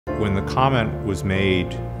When the comment was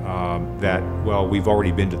made that, well, we've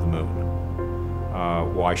already been to the moon,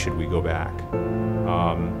 why should we go back?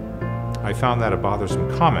 I found that a bothersome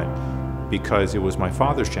comment because it was my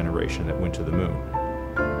father's generation that went to the moon.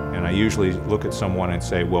 And I usually look at someone and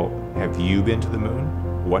say, well, have you been to the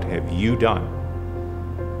moon? What have you done?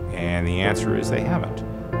 And the answer is they haven't.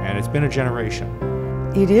 And it's been a generation.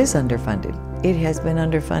 It is underfunded. It has been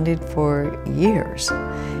underfunded for years.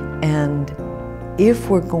 And if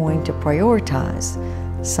we're going to prioritize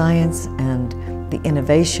science and the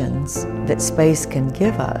innovations that space can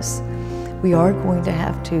give us, we are going to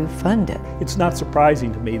have to fund it. It's not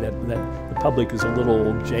surprising to me that the public is a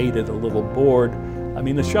little jaded, a little bored. I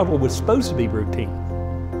mean, the shuttle was supposed to be routine,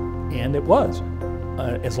 and it was,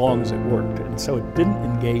 as long as it worked. And so it didn't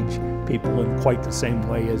engage people in quite the same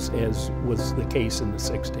way as was the case in the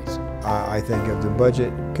 60s. I think if the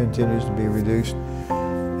budget continues to be reduced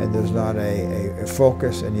and there's not a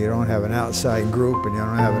focus, and you don't have an outside group, and you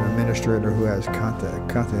don't have an administrator who has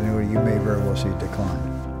continuity, you may very well see a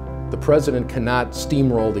decline. The president cannot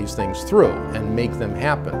steamroll these things through and make them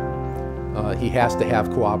happen. He has to have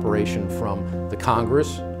cooperation from the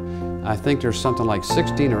Congress. I think there's something like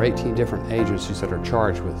 16 or 18 different agencies that are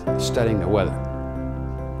charged with studying the weather.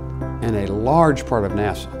 And a large part of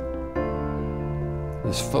NASA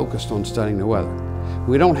is focused on studying the weather.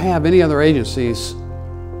 We don't have any other agencies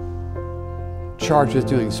charged with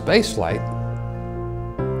doing space flight,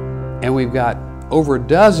 and we've got over a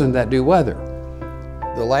dozen that do weather.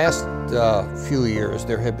 The last few years,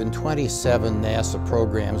 there have been 27 NASA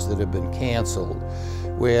programs that have been canceled,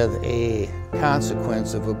 with a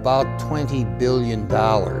consequence of about $20 billion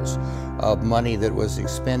of money that was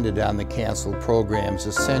expended on the canceled programs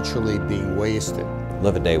essentially being wasted.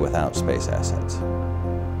 Live a day without space assets.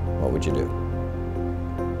 What would you do?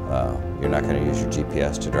 You're not going to use your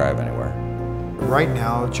GPS to drive anywhere. Right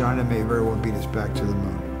now, China may very well beat us back to the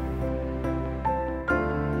moon.